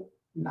all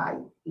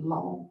night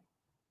long.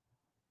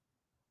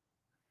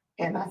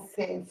 And I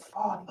said,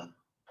 Father,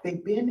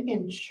 they've been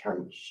in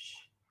church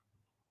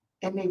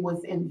and they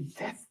was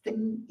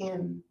investing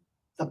in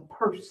the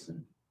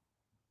person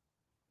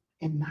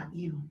and not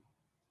you.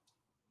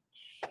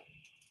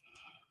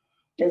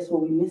 That's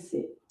where we miss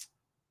it.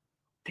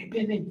 They've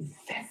been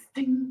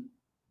investing.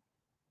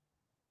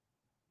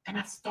 And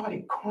I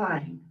started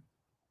crying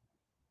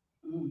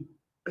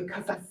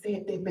because I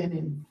said they've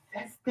been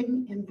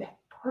investing in that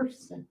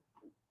person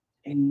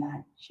and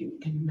not you.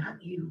 And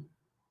not you.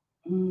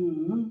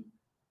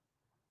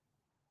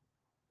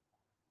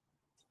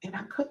 And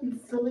I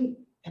couldn't sleep.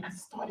 And I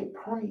started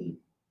praying.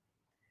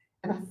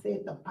 And I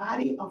said, the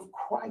body of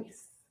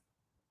Christ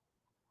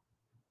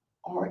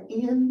are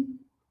in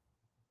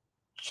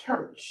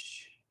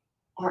church,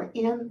 are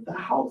in the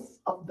house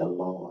of the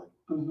Lord.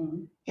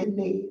 And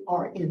they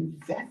are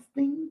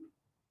investing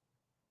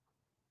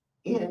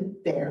in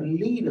their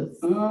leaders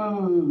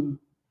and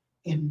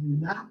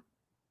not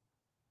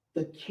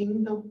the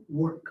kingdom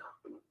work.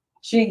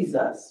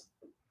 Jesus.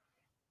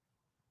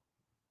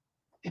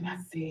 And I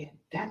said,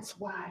 that's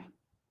why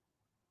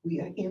we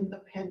are in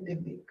the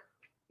pandemic.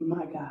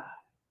 My God.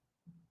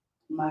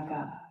 My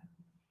God.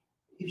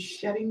 It's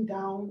shutting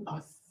down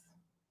us.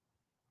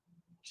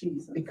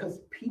 Jesus.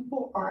 Because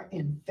people are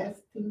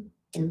investing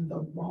in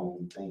the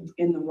wrong thing.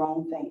 In the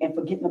wrong thing. And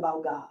forgetting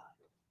about God.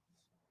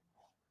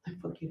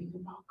 And forgetting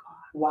about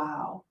God.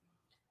 Wow.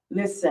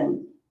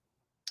 Listen,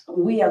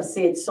 we have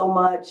said so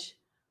much.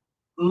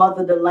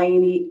 Mother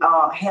Delaney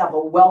have a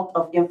wealth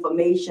of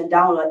information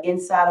down the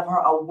inside of her,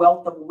 a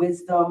wealth of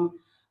wisdom.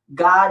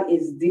 God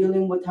is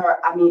dealing with her.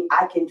 I mean,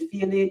 I can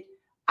feel it.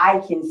 I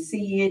can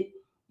see it.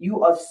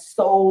 You are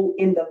so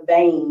in the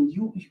vein.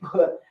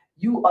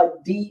 You are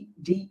deep,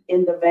 deep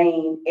in the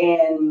vein,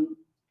 and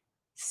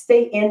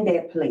stay in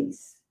that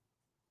place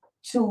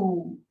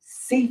to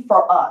see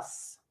for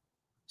us,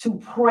 to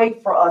pray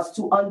for us,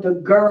 to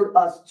undergird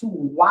us, to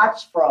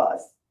watch for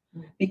us,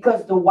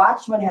 because the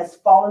watchman has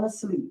fallen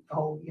asleep.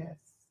 Oh, yes.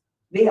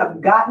 They have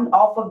gotten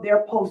off of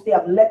their post. They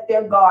have let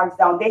their guards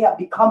down. They have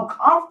become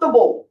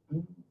comfortable.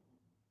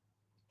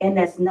 And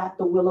that's not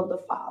the will of the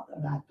Father.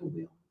 Not the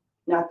will.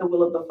 Not the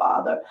will of the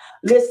Father.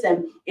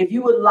 Listen, if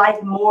you would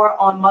like more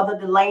on Mother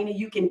Delaney,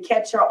 you can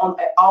catch her on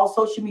all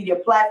social media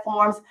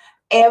platforms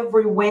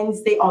every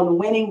Wednesday on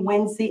Winning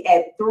Wednesday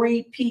at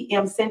 3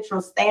 p.m.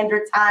 Central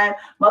Standard Time.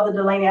 Mother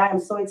Delaney, I am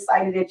so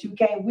excited that you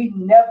came. We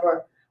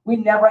never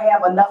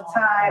have enough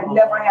time.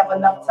 Never have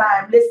enough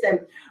time.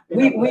 Listen,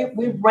 we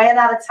ran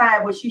out of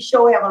time, but she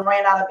sure haven't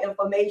ran out of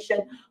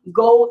information.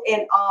 Go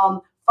and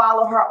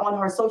follow her on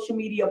her social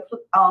media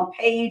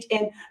page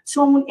and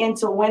tune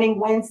into Winning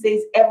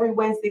Wednesdays every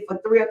Wednesday for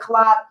 3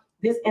 o'clock.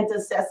 This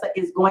intercessor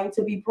is going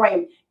to be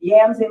praying.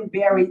 Yams and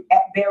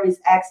Berries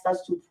asked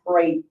us to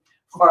pray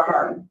for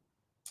her.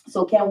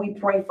 So can we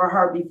pray for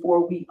her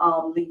before we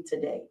leave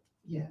today?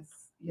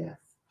 Yes, yes.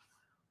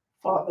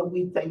 Father,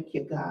 we thank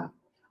you, God.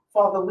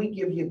 Father, we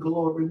give you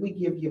glory. We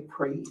give you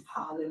praise.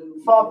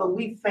 Hallelujah. Father,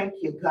 we thank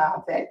you,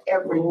 God, that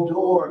every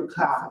door,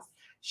 God,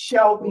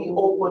 shall be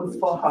open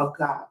for her,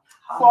 God.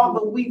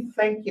 Father, we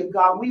thank you,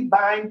 God. We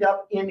bind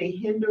up any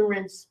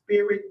hindering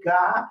spirit,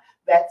 God,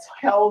 that's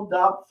held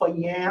up for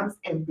Yams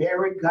and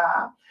Berry,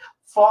 God.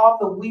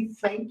 Father, we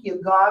thank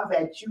you, God,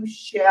 that you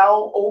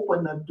shall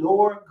open the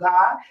door,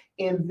 God,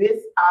 in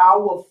this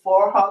hour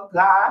for her,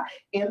 God,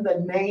 in the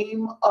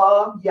name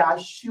of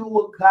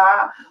Yeshua,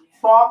 God.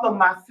 Father,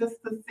 my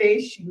sister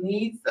says she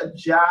needs a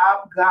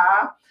job,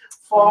 God.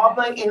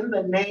 Father, in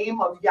the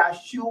name of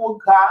Yeshua,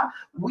 God,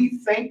 we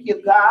thank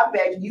you, God,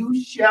 that you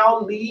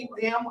shall lead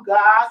them,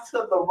 God,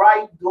 to the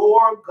right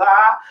door,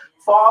 God.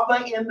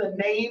 Father, in the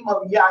name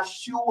of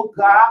Yeshua,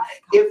 God,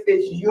 if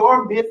it's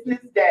your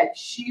business that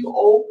she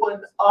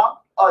opened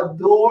up a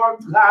door,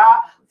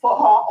 God, for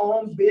her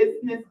own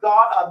business,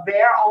 God, or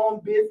their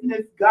own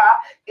business, God,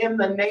 in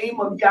the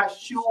name of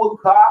Yeshua,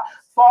 God.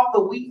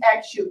 Father, we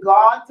ask you,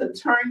 God, to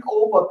turn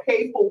over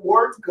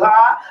paperwork,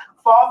 God.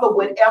 Father,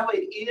 whatever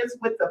it is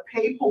with the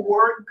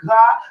paperwork,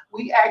 God,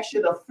 we ask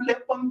you to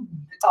flip them,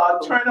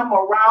 turn them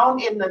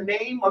around in the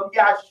name of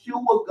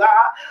Yeshua,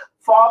 God.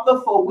 Father,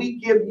 for we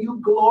give you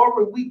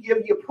glory, we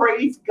give you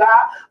praise,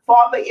 God.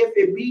 Father, if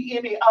it be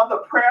any other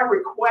prayer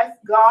request,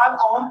 God,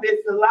 on this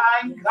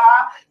line,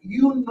 God,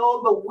 you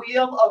know the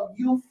will of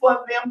you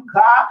for them,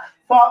 God.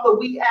 Father,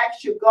 we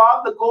ask you,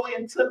 God, to go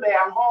into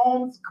their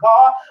homes,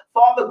 God.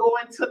 Father, go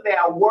into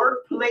their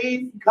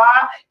workplace,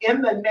 God,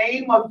 in the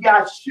name of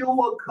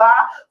Yeshua,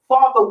 God.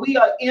 Father, we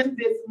are in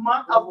this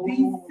month of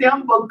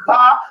December,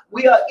 God.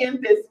 We are in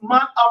this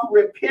month of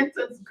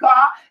repentance,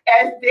 God.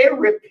 As their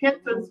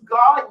repentance,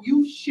 God,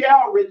 you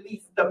shall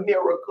release the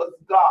miracles,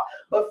 God.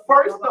 But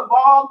first of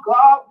all,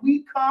 God,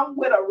 we come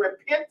with a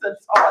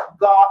repentance heart,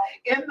 God,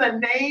 in the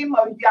name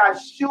of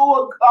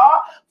Yeshua,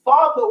 God.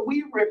 Father,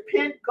 we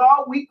repent,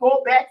 God. We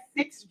go back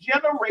 6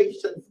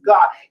 generations,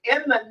 God,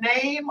 in the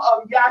name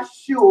of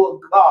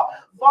Yeshua, God.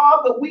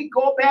 Father, we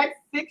go back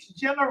 6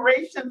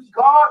 generations,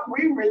 God.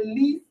 We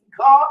release,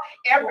 God,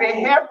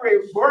 every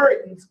heavy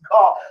burdens,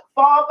 God.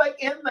 Father,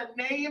 in the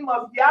name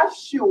of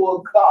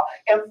Yeshua, God.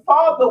 And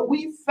Father,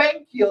 we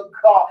thank you,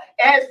 God,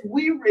 as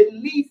we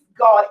release,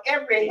 God,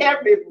 every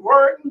heavy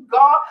burden,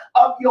 God,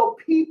 of your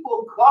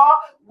people, God.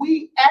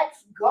 We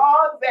ask,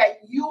 God, that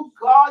you,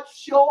 God,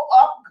 show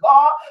up,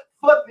 God,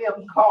 for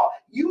them, God.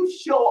 You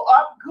show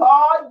up,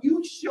 God.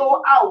 You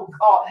show out,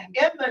 God,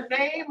 in the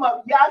name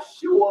of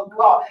Yeshua,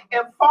 God.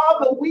 And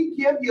Father, we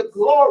give you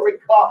glory,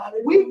 God.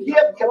 We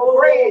give you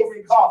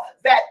praise, God,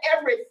 that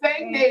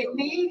everything they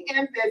need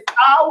in this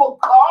hour,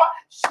 God,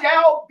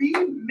 shall be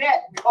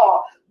met,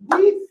 God.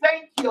 We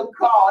thank you,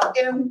 God,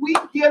 and we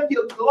give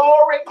you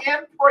glory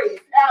and praise.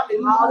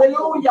 Hallelujah.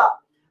 Hallelujah.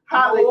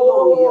 Hallelujah.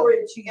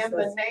 Glory, Jesus. In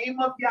the name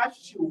of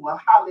Yeshua.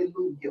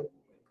 Hallelujah.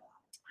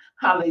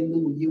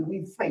 Hallelujah.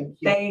 We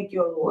thank you. Thank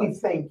you, Lord. We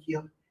thank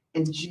you.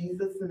 In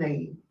Jesus'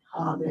 name.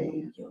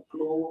 Amen. Hallelujah.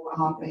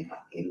 Glory.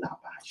 Amen.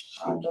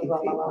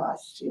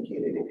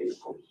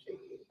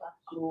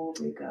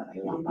 Glory, God.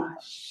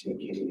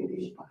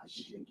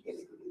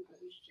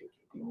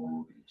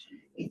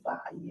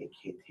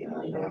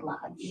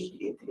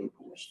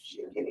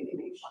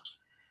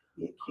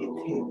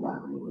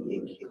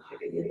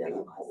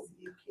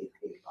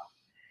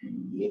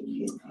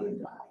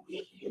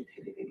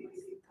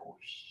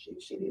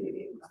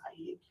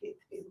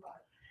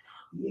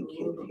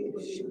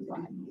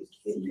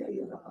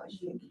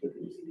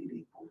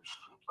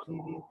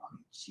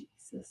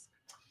 Jesus.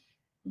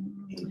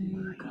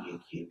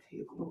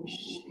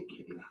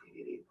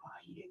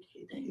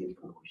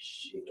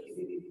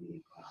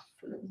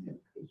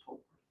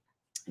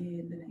 In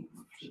the name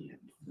of Jesus.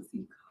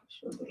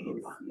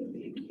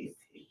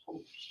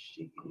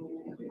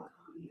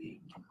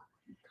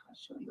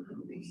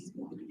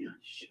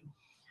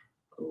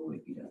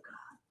 Glory be to God.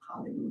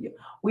 Hallelujah.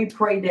 We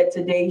pray that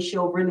today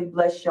she'll really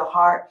bless your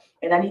heart.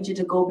 And I need you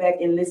to go back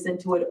and listen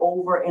to it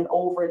over and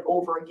over and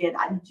over again.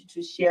 I need you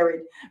to share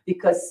it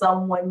because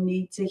someone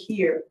needs to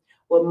hear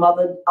what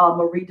Mother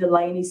Marie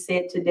Delaney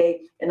said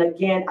today. And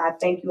again, I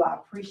thank you. I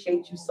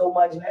appreciate you so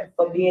much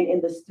for being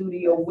in the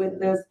studio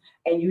with us.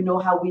 And you know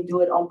how we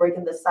do it on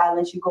Breaking the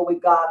Silence. You go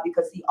with God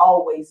because he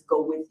always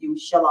go with you.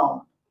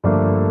 Shalom.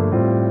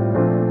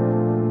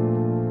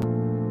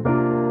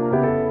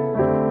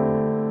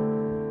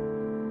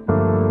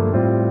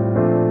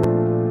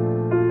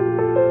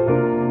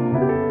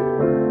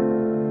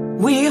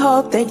 We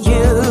hope that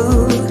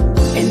you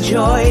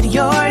enjoyed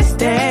your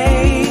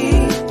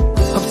stay.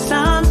 Hope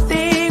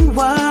something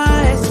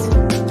was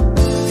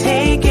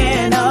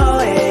taken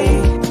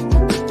away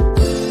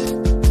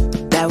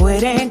that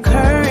would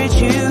encourage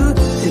you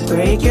to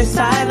break your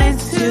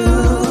silence to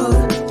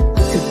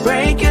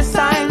break your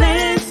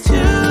silence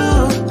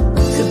to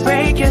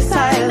break your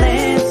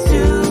silence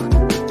to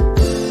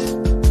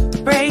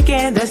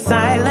breaking the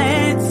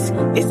silence.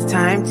 It's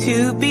time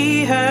to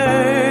be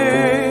heard.